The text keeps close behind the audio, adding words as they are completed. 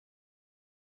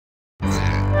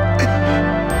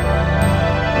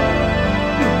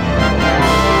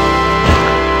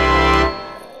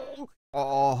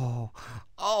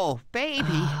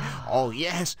baby. Oh,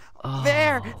 yes.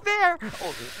 There.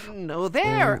 Oh, no,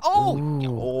 there. Oh,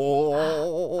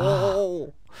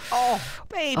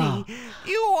 baby.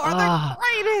 You are the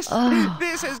greatest.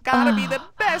 This has got to be the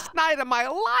best night of my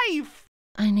life.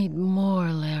 I need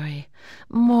more, Larry.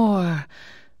 More.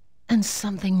 And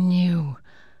something new.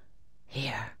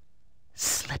 Here,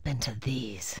 slip into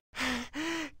these.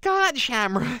 God,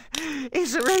 Shamra,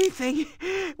 is there anything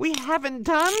we haven't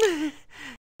done?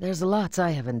 There's lots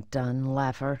I haven't done,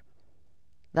 Laugher.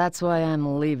 That's why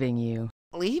I'm leaving you.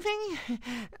 Leaving?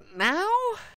 Now?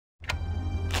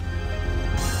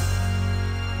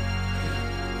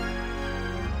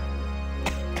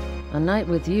 A night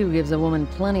with you gives a woman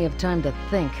plenty of time to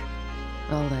think.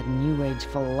 All that New Age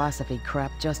philosophy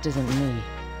crap just isn't me.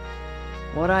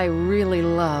 What I really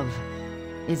love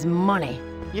is money.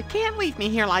 You can't leave me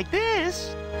here like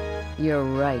this. You're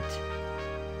right.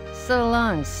 So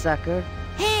long, sucker.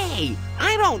 Hey,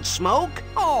 I don't smoke.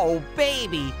 Oh,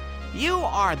 baby, you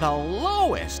are the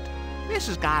lowest. This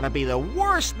has got to be the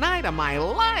worst night of my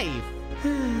life.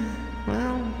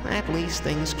 Well, at least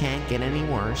things can't get any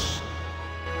worse.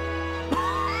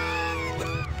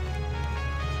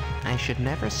 I should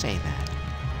never say that.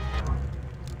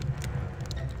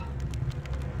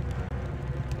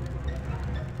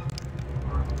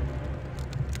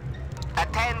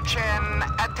 Attention,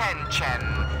 attention.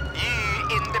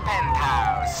 You in the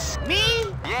penthouse. Me?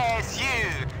 Yes, you.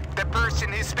 The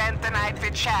person who spent the night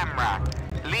with Shamra.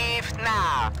 Leave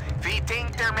now. We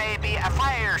think there may be a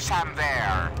fire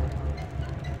somewhere.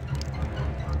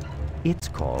 It's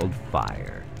called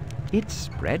fire. It's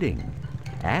spreading.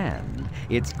 And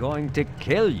it's going to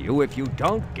kill you if you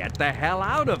don't get the hell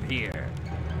out of here.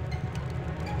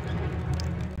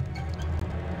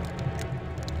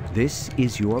 This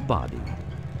is your body.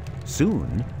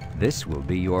 Soon, this will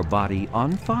be your body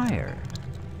on fire.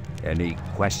 Any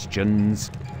questions?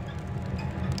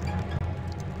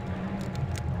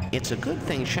 It's a good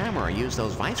thing Shamra used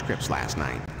those vice grips last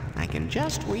night. I can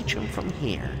just reach them from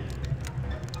here.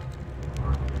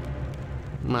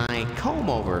 My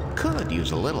comb-over could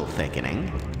use a little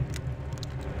thickening.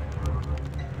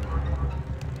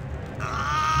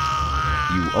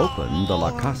 You open the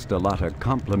La Castellata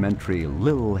complimentary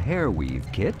Lil Hair Weave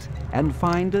kit and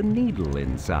find a needle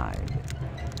inside.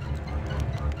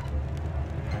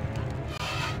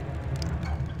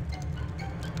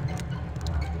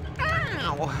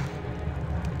 Ow!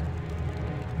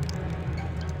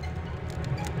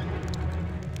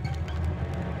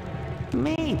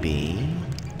 Maybe...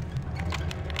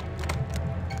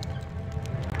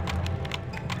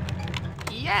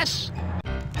 Yes!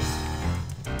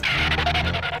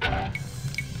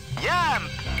 Yum!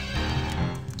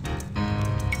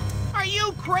 Are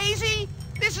you crazy?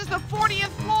 This is the 40th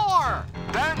floor!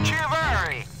 Don't you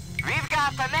worry. We've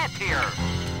got the net here.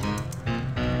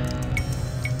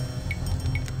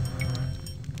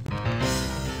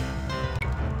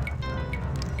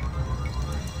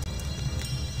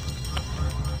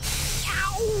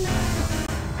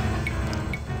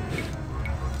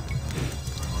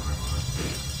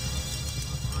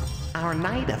 Our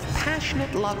night of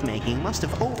passionate lovemaking must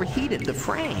have overheated the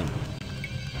frame.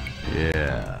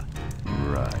 Yeah,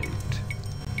 right.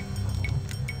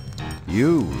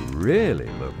 You really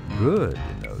look good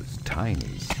in those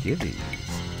tiny skivvies.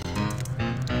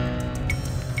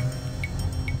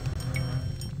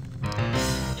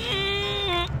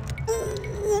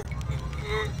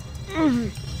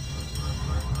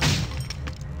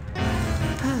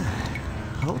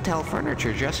 Hotel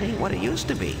furniture just ain't what it used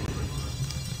to be.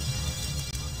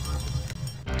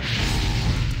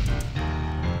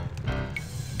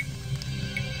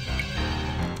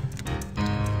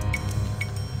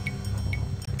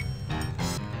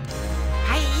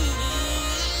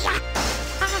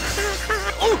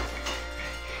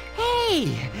 Hey,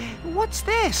 what's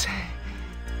this?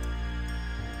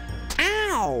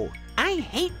 Ow! I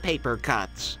hate paper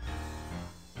cuts.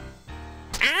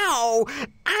 Ow!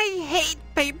 I hate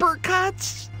paper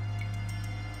cuts.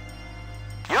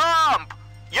 Yump!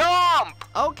 Yump!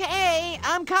 Okay,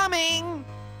 I'm coming.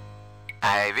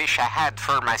 I wish I had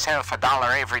for myself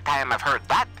 $1 every time I've heard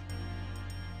that.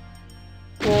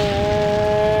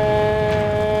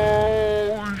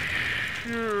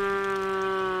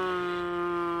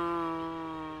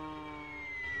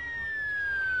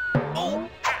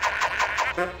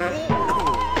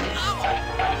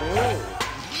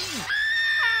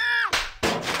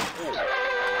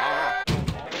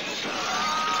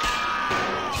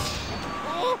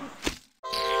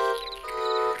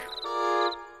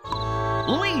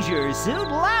 Leisure Suit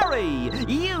Larry!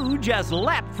 You just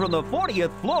leapt from the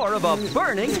 40th floor of a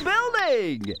burning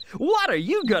building! What are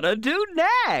you gonna do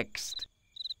next?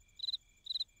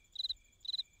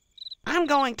 I'm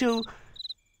going to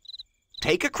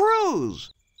take a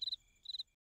cruise.